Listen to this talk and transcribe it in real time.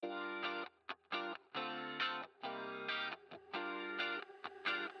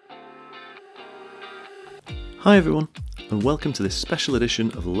Hi everyone, and welcome to this special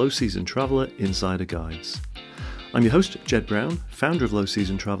edition of Low Season Traveller Insider Guides. I'm your host, Jed Brown, founder of Low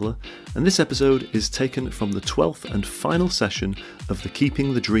Season Traveller, and this episode is taken from the 12th and final session of the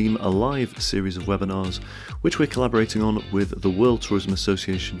Keeping the Dream Alive series of webinars, which we're collaborating on with the World Tourism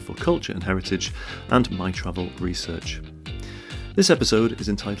Association for Culture and Heritage and My Travel Research. This episode is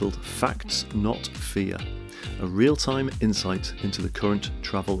entitled Facts Not Fear, a real-time insight into the current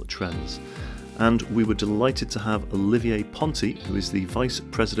travel trends. And we were delighted to have Olivier Ponti, who is the Vice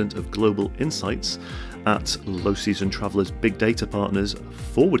President of Global Insights at Low Season Traveller's big data partners,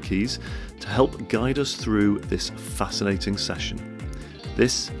 ForwardKeys, to help guide us through this fascinating session.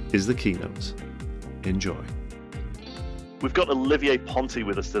 This is the Keynote. Enjoy. We've got Olivier Ponti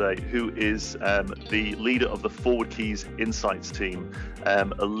with us today, who is the leader of the ForwardKeys Insights team.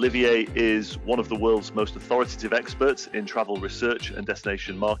 Olivier is one of the world's most authoritative experts in travel research and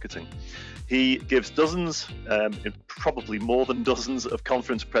destination marketing. He gives dozens, probably more than dozens, of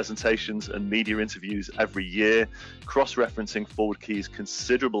conference presentations and media interviews every year, cross-referencing ForwardKeys'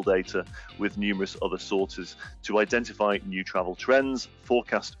 considerable data with numerous other sources to identify new travel trends,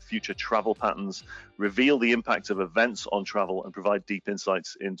 forecast future travel patterns, reveal the impact of events on travel, and provide deep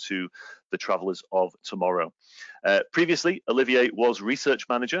insights into the travelers of tomorrow. Previously, Olivier was research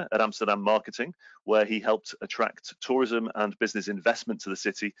manager at Amsterdam Marketing, where he helped attract tourism and business investment to the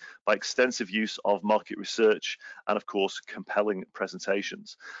city by extensive use of market research and, of course, compelling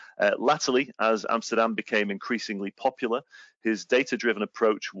presentations. Latterly, as Amsterdam became increasingly popular, his data-driven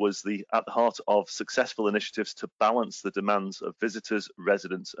approach was at the heart of successful initiatives to balance the demands of visitors,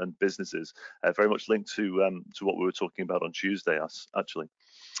 residents, and businesses. Very much linked to what we were talking about on Tuesday, actually.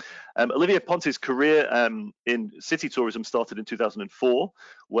 Olivier Ponti's career in city tourism started in 2004,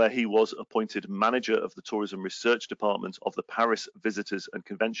 where he was appointed manager of the tourism research department of the Paris Visitors and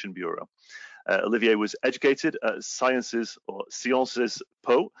Convention Bureau. Olivier was educated at Sciences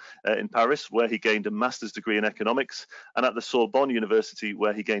Po in Paris, where he gained a master's degree in economics, and at the Sorbonne University,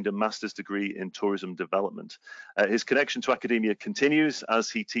 where he gained a master's degree in tourism development. His connection to academia continues as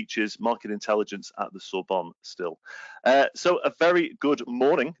he teaches market intelligence at the Sorbonne still. So a very good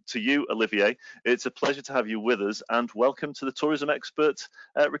morning to you, Olivier. It's a pleasure to have you with us, and welcome to the Tourism Expert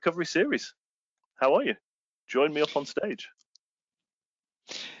Recovery Series. How are you? Join me up on stage.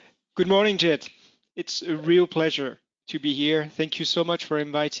 Good morning, Jed. It's a real pleasure to be here. Thank you so much for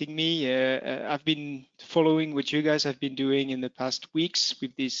inviting me. I've been following what you guys have been doing in the past weeks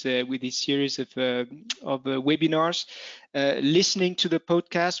with this series of webinars, listening to the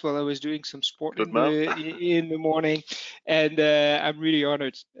podcast while I was doing some sport in the morning, and I'm really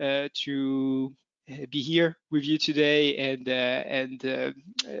honored to be here with you today and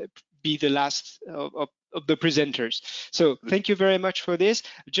be the last of the presenters. So thank you very much for this.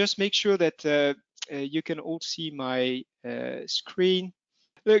 Just make sure that you can all see my screen.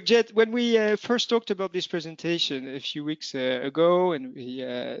 Look, Jed, when we first talked about this presentation a few weeks ago, and we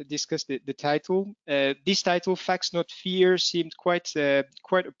discussed the title, this title, Facts Not Fear, seemed quite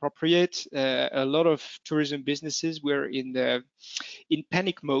appropriate. A lot of tourism businesses were in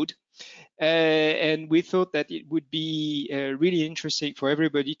panic mode. And we thought that it would be really interesting for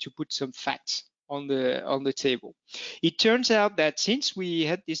everybody to put some facts on the table. It turns out that since we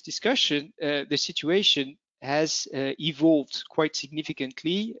had this discussion, the situation has evolved quite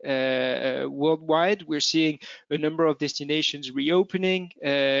significantly worldwide. We're seeing a number of destinations reopening.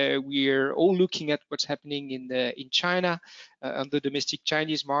 We're all looking at what's happening in China, on the domestic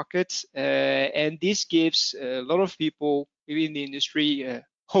Chinese market, and this gives a lot of people in the industry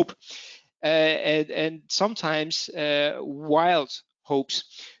hope, and sometimes wild hopes.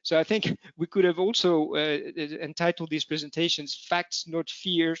 So I think we could have also entitled these presentations "Facts Not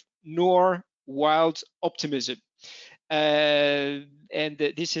Fear Nor Wild Optimism," and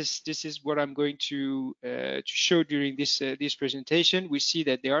this is what I'm going to show during this presentation. We see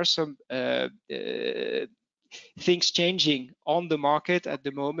that there are some things changing on the market at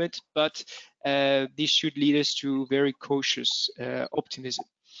the moment, but this should lead us to very cautious optimism.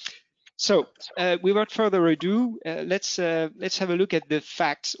 So without further ado, let's have a look at the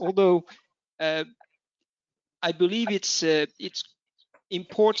facts. Although I believe it's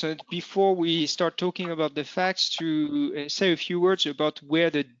important before we start talking about the facts to say a few words about where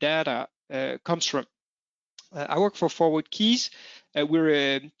the data comes from. I work for ForwardKeys. We're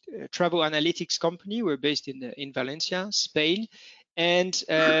a travel analytics company. We're based in Valencia, Spain, and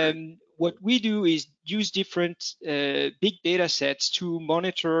what we do is use different big data sets to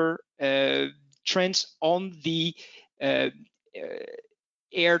monitor trends on the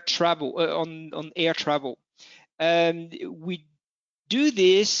air travel, on air travel. We do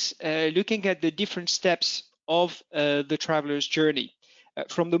this looking at the different steps of the traveler's journey.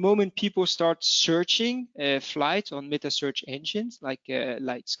 From the moment people start searching flight on meta search engines like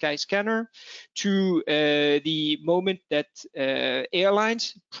Skyscanner, to the moment that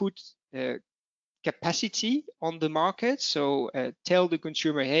airlines put capacity on the market. So tell the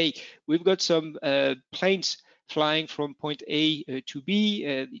consumer, hey, we've got some planes flying from point A to B.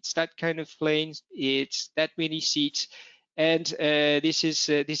 It's that kind of planes. It's that many seats, and this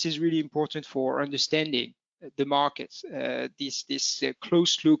is really important for understanding the market. This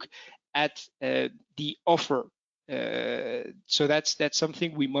close look at the offer. So that's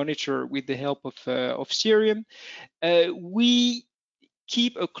something we monitor with the help of Cerium. We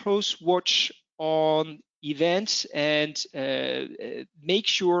keep a close watch on events and make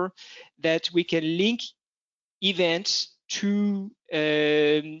sure that we can link events to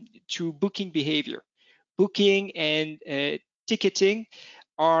booking behavior. Booking and ticketing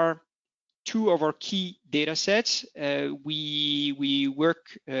are two of our key data sets. We work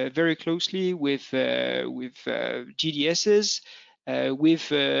very closely with GDSs,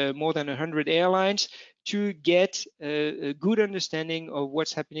 with more than 100 airlines, to get a good understanding of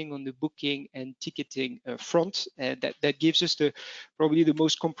what's happening on the booking and ticketing front. That gives us probably the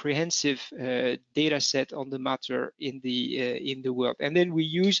most comprehensive data set on the matter in the world. And then we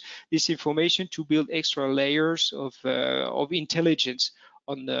use this information to build extra layers of intelligence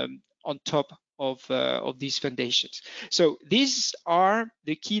on top of these foundations. So these are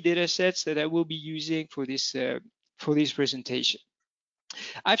the key data sets that I will be using for this presentation.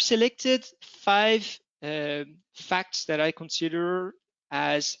 I've selected 5 facts that I consider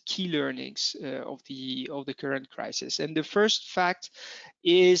as key learnings of the current crisis. And the first fact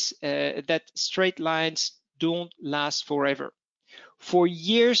is that straight lines don't last forever. For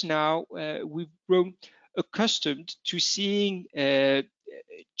years now, we've grown accustomed to seeing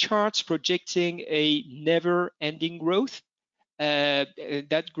charts projecting a never-ending growth.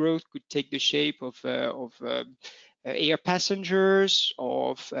 That growth could take the shape of air passengers,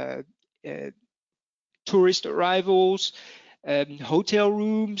 of tourist arrivals, hotel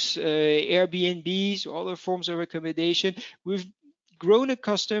rooms, Airbnbs, other forms of accommodation. We've grown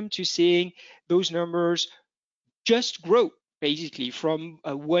accustomed to seeing those numbers just grow, basically, from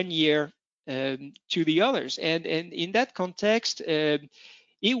one year to the others. And in that context, it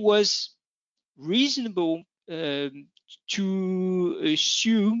was reasonable to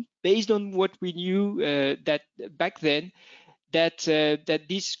assume, based on what we knew that back then, that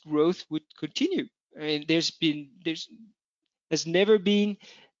this growth would continue. I mean, there's never been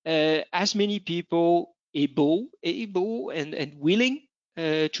as many people able and willing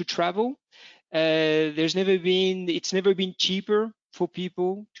to travel. It's never been cheaper for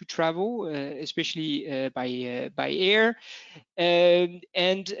people to travel, especially by air. And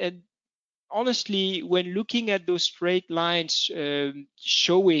honestly, when looking at those straight lines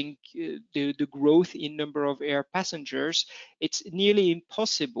showing the growth in number of air passengers, it's nearly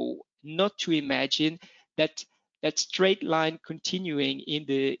impossible not to imagine that straight line continuing in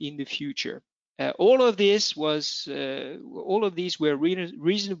the future. All of these were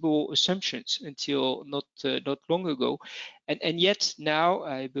reasonable assumptions until not long ago, and yet now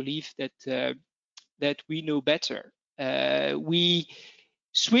I believe that we know better. We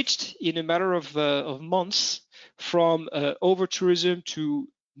switched in a matter of months from over tourism to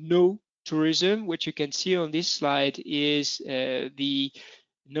no tourism. What you can see on this slide is the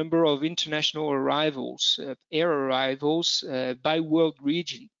number of international arrivals, air arrivals by world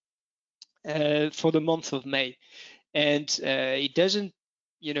region for the month of May. And it doesn't,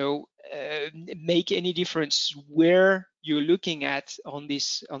 make any difference where you're looking at on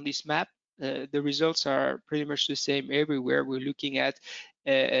this map. The results are pretty much the same everywhere. We're looking at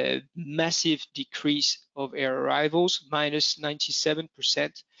a massive decrease of air arrivals, minus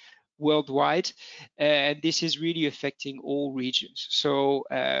 97% worldwide, and this is really affecting all regions. So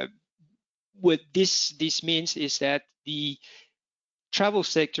what this means is that the travel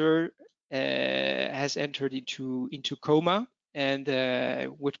sector has entered into coma, and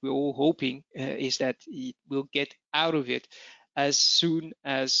what we're all hoping is that it will get out of it as soon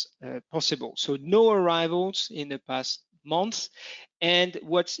as possible. So no arrivals in the past month, and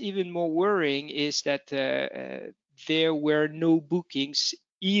what's even more worrying is that there were no bookings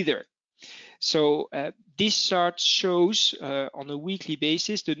either. So this chart shows on a weekly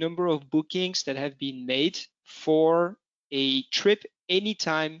basis the number of bookings that have been made for a trip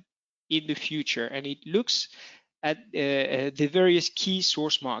anytime in the future, and it looks at the various key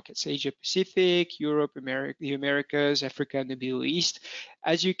source markets: Asia Pacific, Europe, the Americas, Africa, and the Middle East.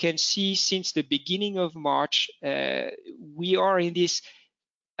 As you can see, since the beginning of March, we are in this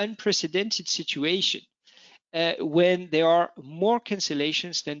unprecedented situation. when there are more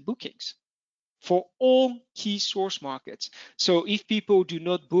cancellations than bookings for all key source markets. So if people do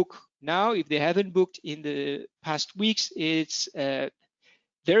not book now, if they haven't booked in the past weeks, it's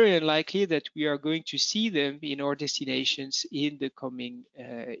very unlikely that we are going to see them in our destinations in the coming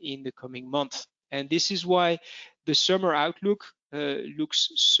month. And this is why the summer outlook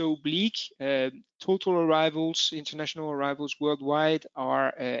looks so bleak. Total arrivals, international arrivals worldwide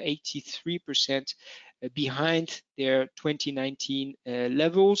are 83% behind their 2019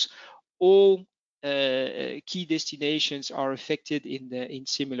 levels. All key destinations are affected in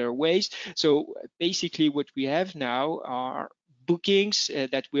similar ways. So basically what we have now are bookings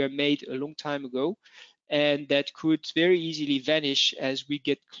that were made a long time ago and that could very easily vanish as we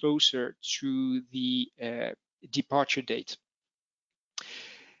get closer to the departure date.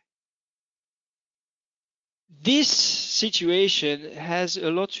 This situation has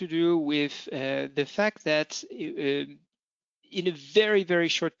a lot to do with the fact that in a very, very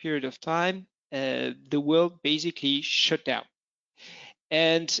short period of time, the world basically shut down.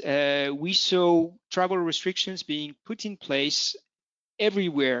 And we saw travel restrictions being put in place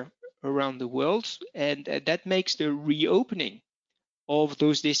everywhere around the world, and that makes the reopening of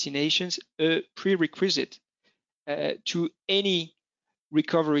those destinations a prerequisite to any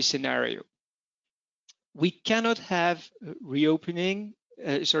recovery scenario. We cannot have reopening,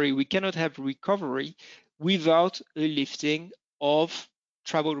 we cannot have recovery without a lifting of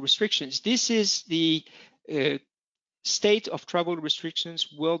travel restrictions. This is the state of travel restrictions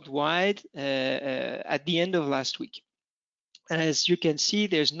worldwide at the end of last week. And as you can see,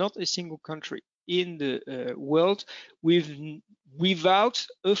 there's not a single country in the world without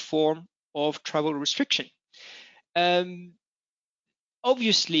a form of travel restriction.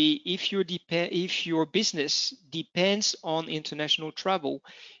 Obviously, if your business depends on international travel,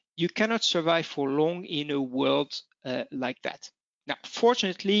 you cannot survive for long in a world like that. Now,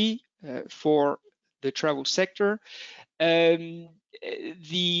 fortunately for the travel sector,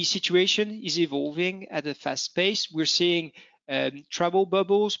 the situation is evolving at a fast pace. We're seeing travel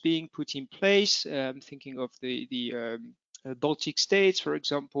bubbles being put in place. Thinking of the Baltic states, for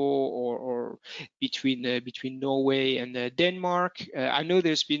example, or between Norway and Denmark. I know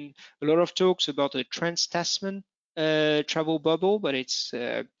there's been a lot of talks about a trans-Tasman travel bubble, but it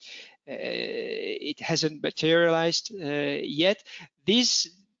hasn't materialized yet.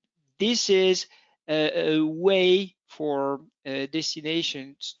 This is a way for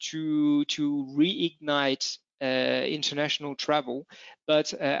destinations to reignite international travel,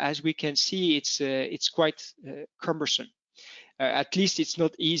 but as we can see, it's quite cumbersome. At least it's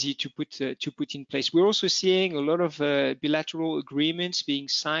not easy to put in place. We're also seeing a lot of bilateral agreements being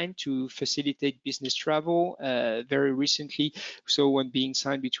signed to facilitate business travel. Very recently, so one being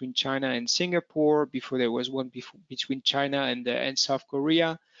signed between China and Singapore. Before there was one between China and South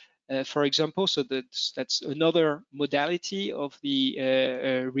Korea. For example, so that's another modality of the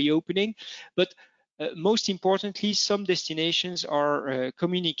reopening. But most importantly, some destinations are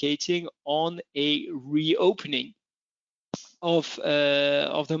communicating on a reopening of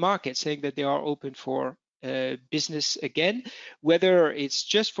the market, saying that they are open for business again, whether it's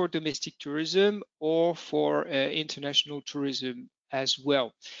just for domestic tourism or for international tourism as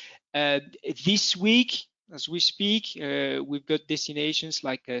well. This week, as we speak, we've got destinations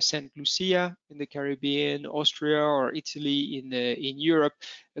like St. Lucia in the Caribbean, Austria, or Italy in Europe,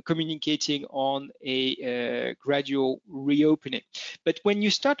 communicating on a gradual reopening. But when you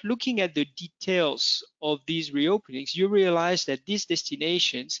start looking at the details of these reopenings, you realize that these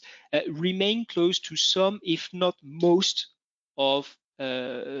destinations remain closed to some, if not most, of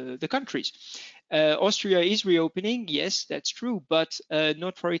the countries. Austria is reopening, yes, that's true, but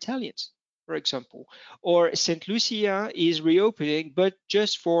not for Italians, for example. Or St. Lucia is reopening, but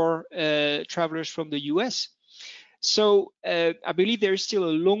just for travelers from the US. So I believe there is still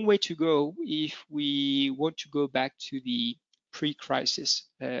a long way to go if we want to go back to the pre-crisis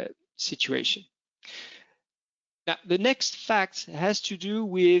situation. Now, the next fact has to do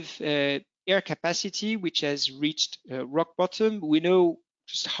with air capacity, which has reached rock bottom. We know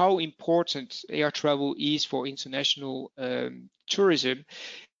just how important air travel is for international tourism.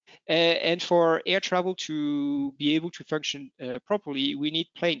 And for air travel to be able to function properly, we need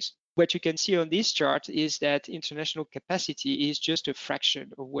planes. What you can see on this chart is that international capacity is just a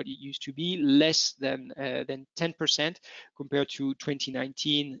fraction of what it used to be, less than 10% compared to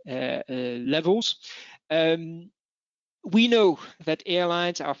 2019 levels. We know that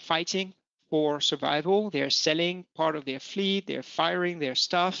airlines are fighting for survival. They're selling part of their fleet, they're firing their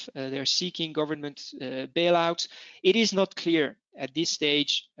staff, they're seeking government bailouts. It is not clear at this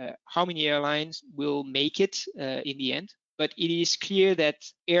stage how many airlines will make it in the end, but it is clear that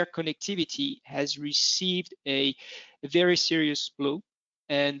air connectivity has received a very serious blow,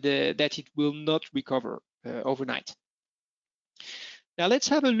 and that it will not recover overnight. Now let's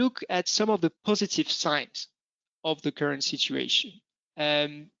have a look at some of the positive signs of the current situation.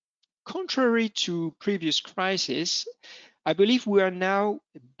 Contrary to previous crises, I believe we are now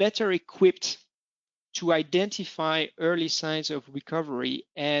better equipped to identify early signs of recovery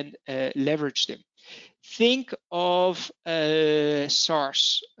and leverage them. Think of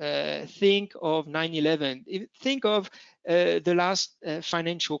SARS, think of 9/11, think of the last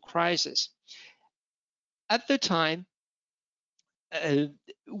financial crisis. At the time,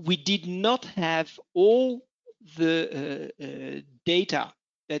 we did not have all the data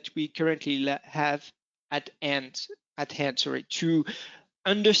that we currently have at hand, to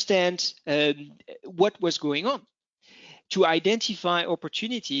understand what was going on, to identify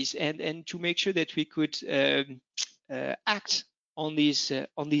opportunities, and to make sure that we could act on these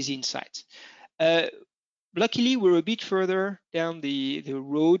insights. Luckily, we're a bit further down the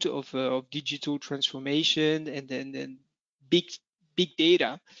road of digital transformation and then big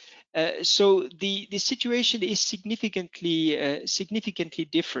data. So the situation is significantly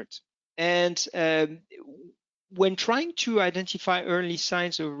different. And when trying to identify early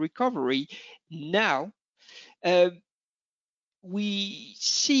signs of recovery now, we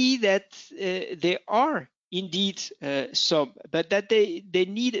see that there are indeed some, but that they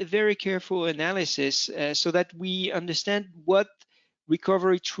need a very careful analysis so that we understand what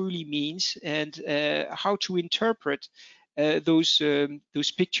recovery truly means and how to interpret those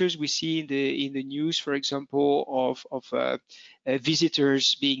pictures we see in the news, for example, of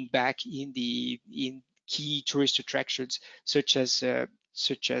visitors being back in key tourist attractions such as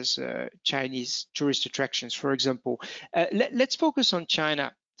Chinese tourist attractions, for example. Let's focus on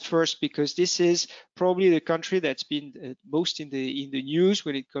China first, because this is probably the country that's been most in the news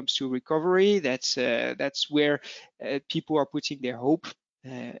when it comes to recovery. That's where people are putting their hope,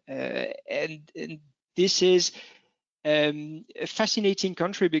 and this is a fascinating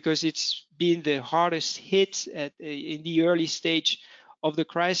country because it's been the hardest hit in the early stage of the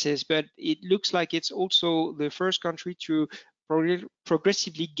crisis, but it looks like it's also the first country to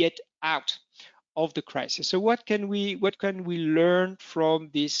progressively get out of the crisis. So what can we learn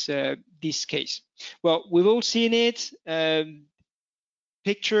from this case? Well, we've all seen it.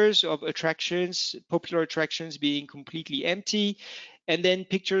 Pictures of attractions, popular attractions being completely empty, and then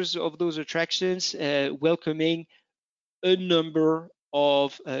pictures of those attractions welcoming a number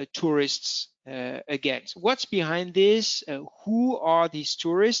of tourists again. So what's behind this? Who are these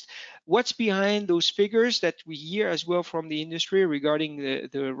tourists? What's behind those figures that we hear as well from the industry regarding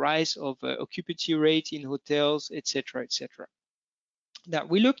the rise of occupancy rate in hotels, etc., etc. Now,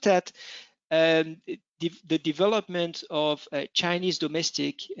 we looked at the development of Chinese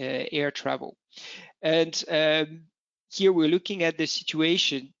domestic air travel. And here we're looking at the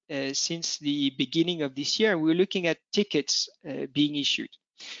situation since the beginning of this year. We're looking at tickets being issued.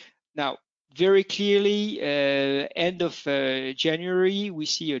 Now, very clearly, end of January, we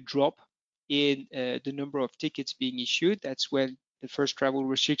see a drop in the number of tickets being issued. That's when the first travel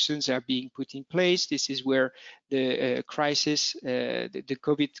restrictions are being put in place. This is where the crisis, the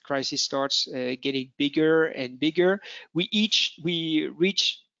COVID crisis, starts getting bigger and bigger. We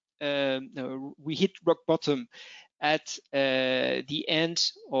hit rock bottom at the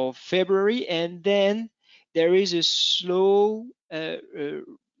end of February, and then there is a slow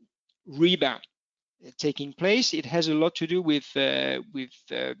rebound taking place. It has a lot to do with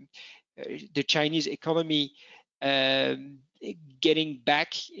the Chinese economy getting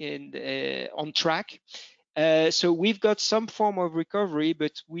back on track. So we've got some form of recovery,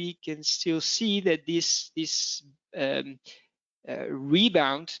 but we can still see that this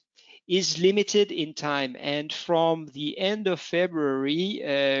rebound is limited in time. And from the end of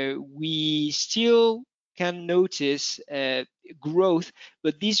February, we still can notice growth,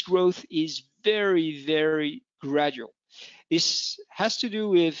 but this growth is very, very gradual. This has to do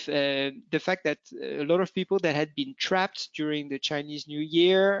with the fact that a lot of people that had been trapped during the Chinese New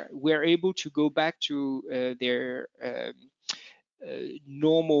Year were able to go back to their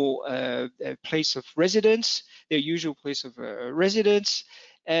normal place of residence, their usual place of residence,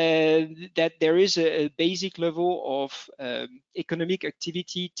 that there is a basic level of economic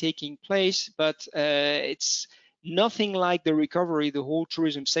activity taking place, but it's nothing like the recovery the whole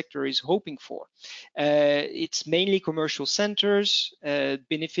tourism sector is hoping for. It's mainly commercial centers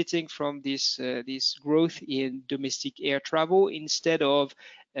benefiting from this growth in domestic air travel instead of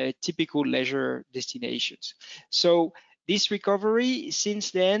typical leisure destinations. So This recovery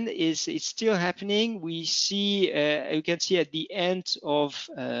since then is still happening. We see, you can see at the end of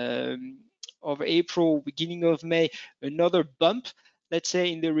April, beginning of May, another bump, let's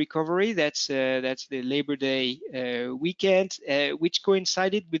say, in the recovery. That's the Labor Day weekend, which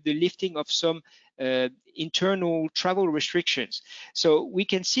coincided with the lifting of some internal travel restrictions. So we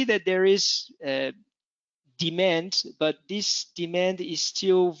can see that there is demand, but this demand is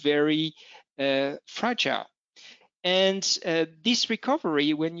still very fragile. And this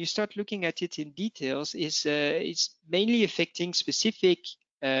recovery, when you start looking at it in details, is mainly affecting specific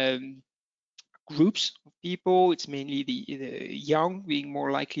groups of people. It's mainly the young being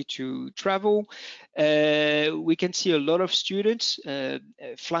more likely to travel. We can see a lot of students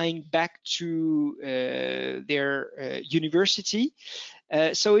flying back to their university.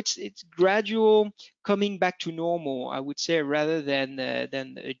 So it's gradual coming back to normal, I would say, rather than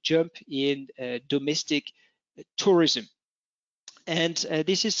a jump in domestic tourism. And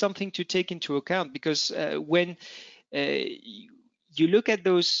this is something to take into account, because when you look at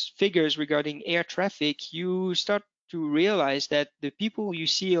those figures regarding air traffic, you start to realize that the people you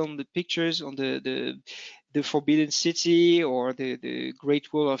see on the pictures on the Forbidden City or the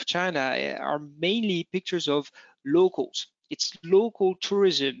Great Wall of China are mainly pictures of locals. It's local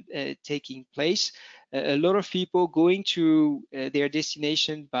tourism taking place. A lot of people going to their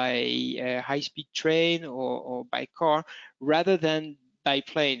destination by high-speed train or by car rather than by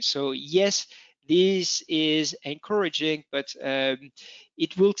plane. So yes, this is encouraging, but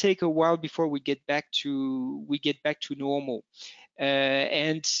it will take a while before we get back to normal.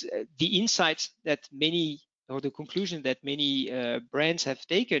 And the insights that many, or the conclusion that many brands have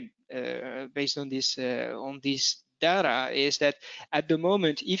taken based on this data, is that at the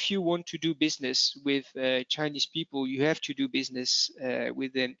moment, if you want to do business with Chinese people, you have to do business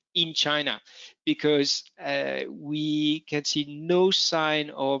with them in China, because we can see no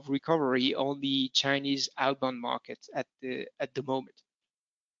sign of recovery on the Chinese outbound market at the moment.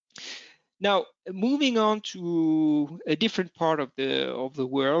 Now, moving on to a different part of the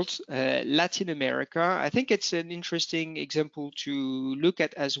world, Latin America. I think it's an interesting example to look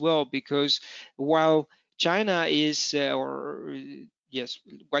at as well, because while China is,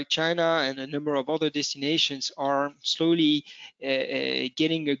 while China and a number of other destinations are slowly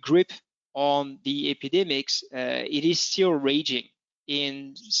getting a grip on the epidemics, it is still raging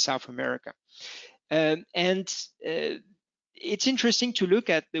in South America. And it's interesting to look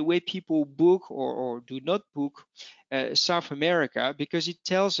at the way people book or do not book South America, because it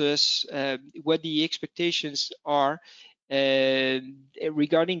tells us what the expectations are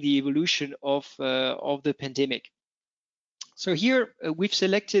regarding the evolution of the pandemic. So here we've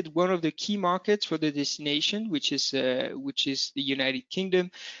selected one of the key markets for the destination, which is the United Kingdom,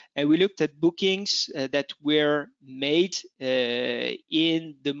 and we looked at bookings that were made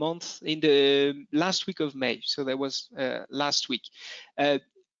in the last week of May. So that was last week.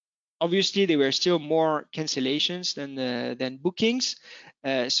 Obviously, there were still more cancellations than bookings.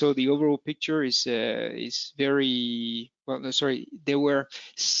 So the overall picture is very well. No, sorry, there were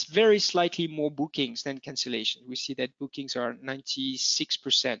very slightly more bookings than cancellations. We see that bookings are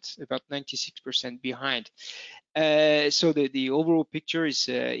 96%, about 96% behind. So the overall picture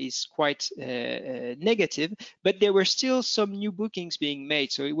is quite negative, but there were still some new bookings being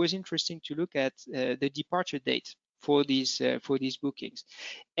made. So it was interesting to look at the departure date for these bookings.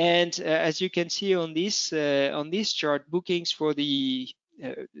 And as you can see on this chart, bookings for the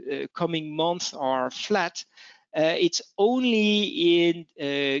coming month are flat. It's only in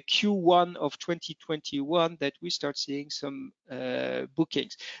Q1 of 2021 that we start seeing some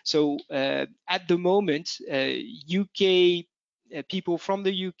bookings. So at the moment, UK people from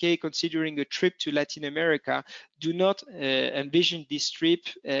the UK considering a trip to Latin America do not envision this trip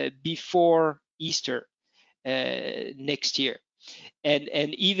before Easter next year. And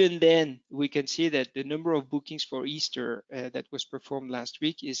even then, we can see that the number of bookings for Easter that was performed last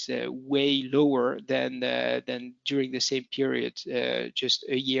week is way lower than during the same period just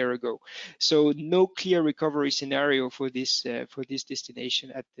a year ago. So no clear recovery scenario for this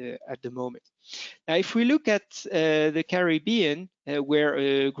destination at the moment. Now, if we look at the Caribbean, where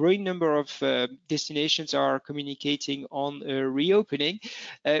a growing number of destinations are communicating on reopening,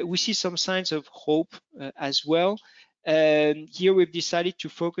 we see some signs of hope as well. Here we've decided to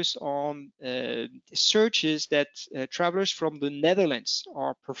focus on searches that travelers from the Netherlands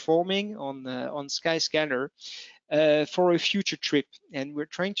are performing on Skyscanner for a future trip, and we're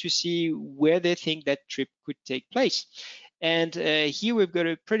trying to see where they think that trip could take place. And here we've got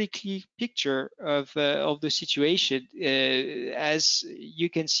a pretty clear picture of the situation. As you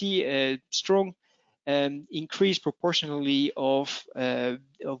can see, a strong increase proportionally of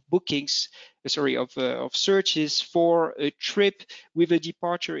bookings, of searches for a trip with a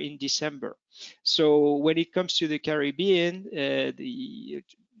departure in December. So when it comes to the Caribbean, the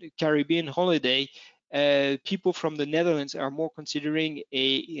Caribbean holiday, people from the Netherlands are more considering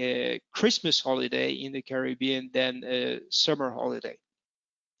a Christmas holiday in the Caribbean than a summer holiday.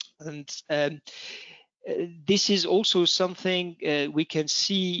 And this is also something we can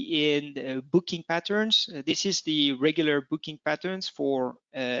see in booking patterns. This is the regular booking patterns for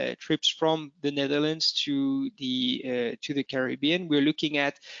trips from the Netherlands to the Caribbean. We're looking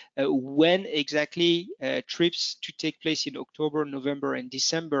at when exactly trips to take place in October, November, and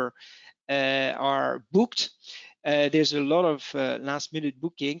December are booked. There's a lot of last-minute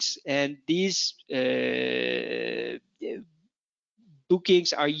bookings, and these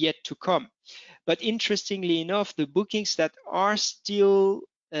bookings are yet to come. But interestingly enough, the bookings that are still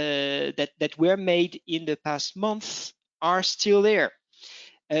that were made in the past month are still there.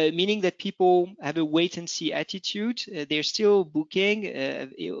 Meaning that people have a wait-and-see attitude. They're still booking,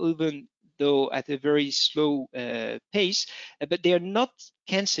 even though at a very slow pace, but they're not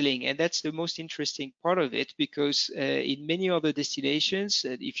canceling, and that's the most interesting part of it, because in many other destinations,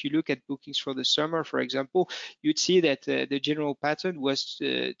 if you look at bookings for the summer, for example, you'd see that the general pattern was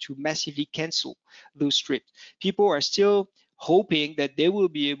to massively cancel those trips. People are still hoping that they will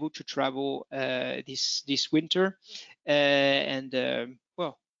be able to travel this winter, and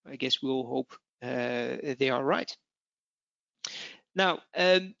well, I guess we'll hope they are right. Now,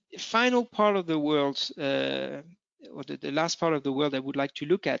 final part of the world, or the last part of the world I would like to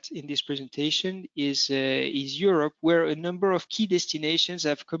look at in this presentation is Europe, where a number of key destinations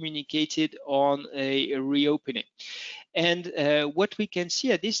have communicated on a reopening. And what we can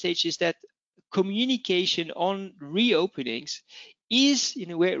see at this stage is that communication on reopenings is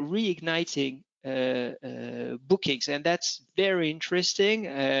in a way reigniting bookings, and that's very interesting.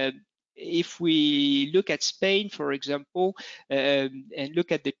 If we look at Spain, for example, and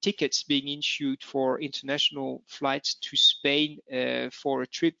look at the tickets being issued for international flights to Spain for a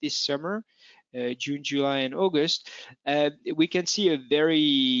trip this summer, June, July, and August, we can see a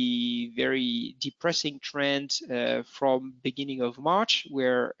very, very depressing trend from beginning of March,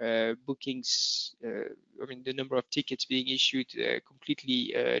 where bookings, the number of tickets being issued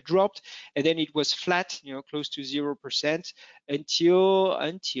completely dropped, and then it was flat, close to 0%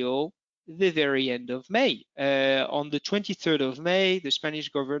 until the very end of May. On the 23rd of May, the Spanish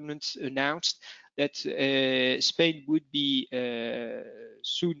government announced that Spain would be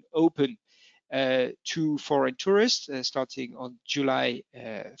soon open to foreign tourists starting on July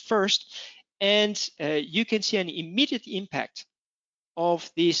 1st. And you can see an immediate impact of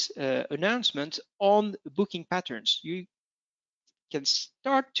this announcement on booking patterns. You can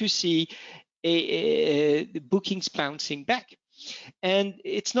start to see the bookings bouncing back. And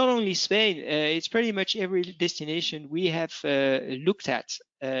it's not only Spain, it's pretty much every destination we have looked at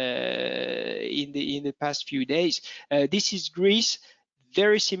in the past few days. This is Greece.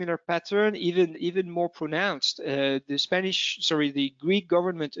 Very similar pattern, even more pronounced. The Greek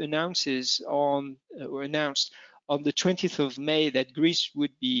government announced on the 20th of May that Greece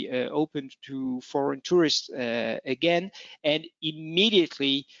would be open to foreign tourists again, and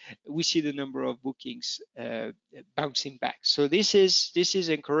immediately we see the number of bookings bouncing back. So this is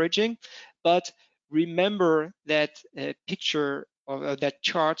encouraging, but remember that picture of that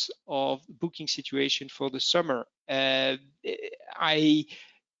chart of booking situation for the summer. I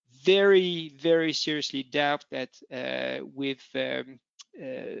very, very seriously doubt that with the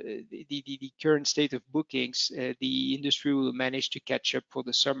current state of bookings, the industry will manage to catch up for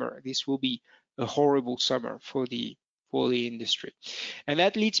the summer. This will be a horrible summer for the industry. And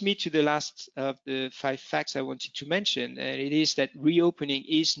that leads me to the last of the 5 facts I wanted to mention, and it is that reopening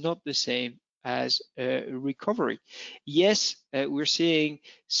is not the same as recovery. Yes, we're seeing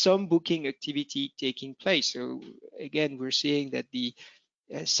some booking activity taking place. So again, we're seeing that the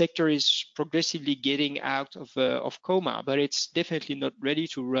sector is progressively getting out of coma, but it's definitely not ready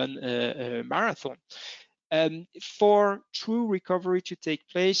to run a marathon. For true recovery to take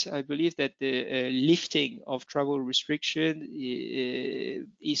place, I believe that the lifting of travel restriction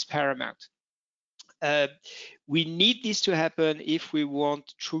is paramount. We need this to happen if we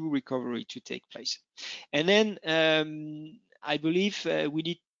want true recovery to take place. And then I believe we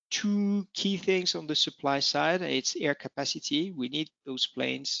need 2 key things on the supply side. It's air capacity. We need those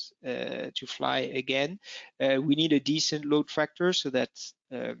planes to fly again. We need a decent load factor so that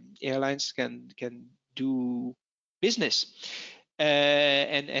airlines can do business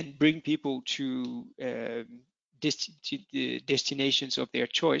and bring people to destinations of their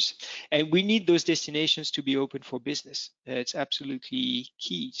choice. And we need those destinations to be open for business. It's absolutely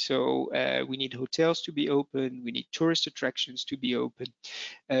key. So we need hotels to be open, we need tourist attractions to be open,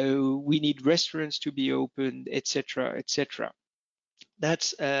 we need restaurants to be open, etc., etc.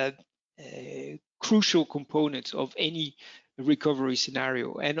 That's a crucial component of any recovery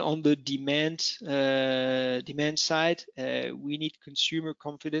scenario. And on the demand side, we need consumer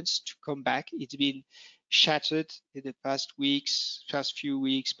confidence to come back. It's been shattered in the past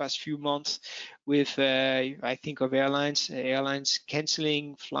few months, with I think of airlines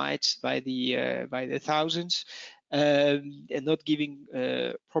canceling flights by the thousands, and not giving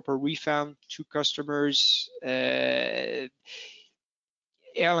proper refund to customers.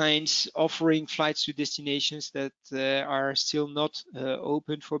 Airlines offering flights to destinations that are still not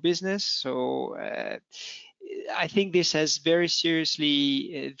open for business. So I think this has very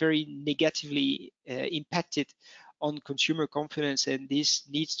seriously, very negatively impacted on consumer confidence, and this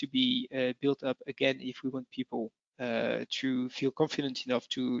needs to be built up again if we want people to feel confident enough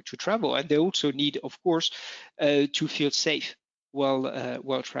to travel. And they also need, of course, to feel safe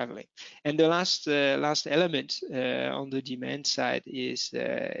while traveling. And the last element on the demand side is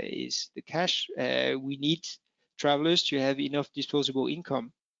the cash. We need travelers to have enough disposable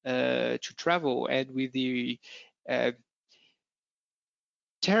income to travel, and with the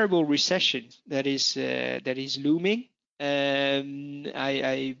terrible recession that is looming,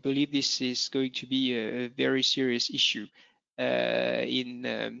 I believe this is going to be a very serious issue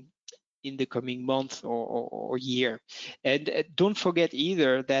in the coming month or year. And don't forget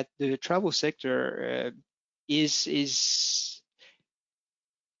either that the travel sector is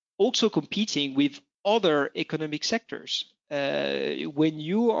also competing with other economic sectors. When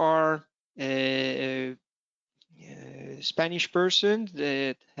you are a Spanish person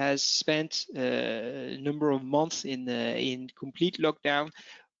that has spent a number of months in complete lockdown,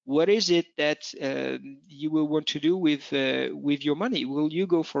 what is it that you will want to do with your money? Will you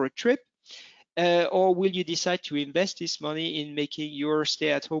go for a trip? Or will you decide to invest this money in making your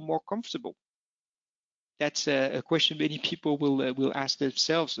stay at home more comfortable? That's a question many people will ask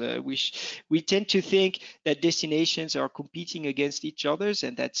themselves. We tend to think that destinations are competing against each other,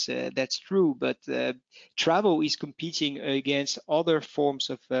 and that's true. But travel is competing against other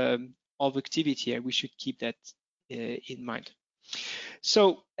forms of activity, and we should keep that in mind.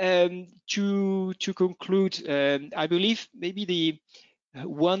 So to conclude, I believe maybe the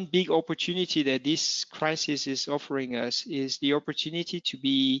one big opportunity that this crisis is offering us is the opportunity to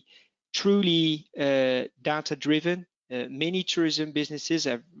be truly data-driven. Many tourism businesses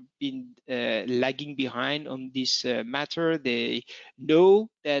have been lagging behind on this matter. They know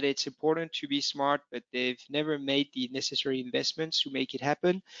that it's important to be smart, but they've never made the necessary investments to make it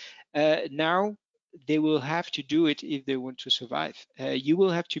happen. Now they will have to do it if they want to survive. You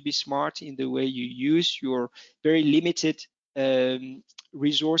will have to be smart in the way you use your very limited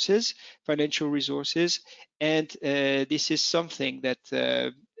resources, financial resources, and this is something that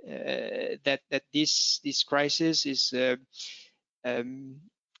this crisis is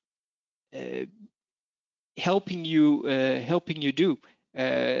helping you do.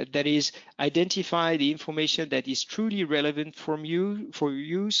 That is, identify the information that is truly relevant for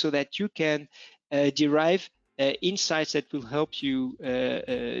you, so that you can derive insights that will help you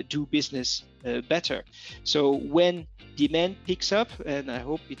do business better. So when demand picks up, and I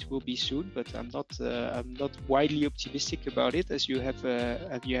hope it will be soon, but I'm not widely optimistic about it, as you have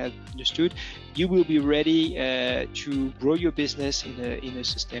understood, you will be ready to grow your business in a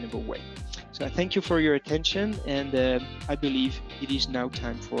sustainable way. So I thank you for your attention, and I believe it is now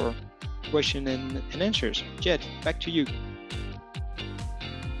time for question and answers. Jed, back to you.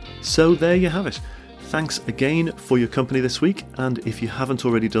 So there you have it. Thanks again for your company this week, and if you haven't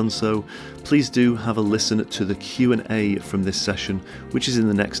already done so, please do have a listen to the Q&A from this session, which is in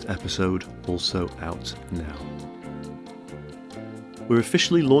the next episode, also out now. We're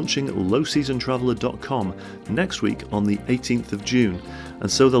officially launching lowseasontraveller.com next week on the 18th of June,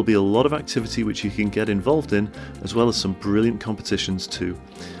 and so there'll be a lot of activity which you can get involved in, as well as some brilliant competitions too.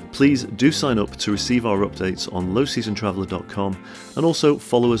 Please do sign up to receive our updates on lowseasontraveller.com, and also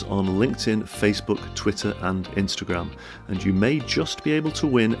follow us on LinkedIn, Facebook, Twitter and Instagram, and you may just be able to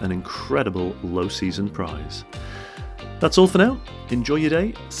win an incredible low season prize. That's all for now. Enjoy your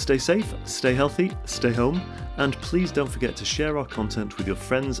day, stay safe, stay healthy, stay home, and please don't forget to share our content with your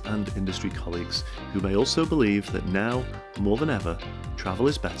friends and industry colleagues who may also believe that now, more than ever, travel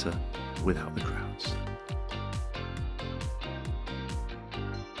is better without the crowds.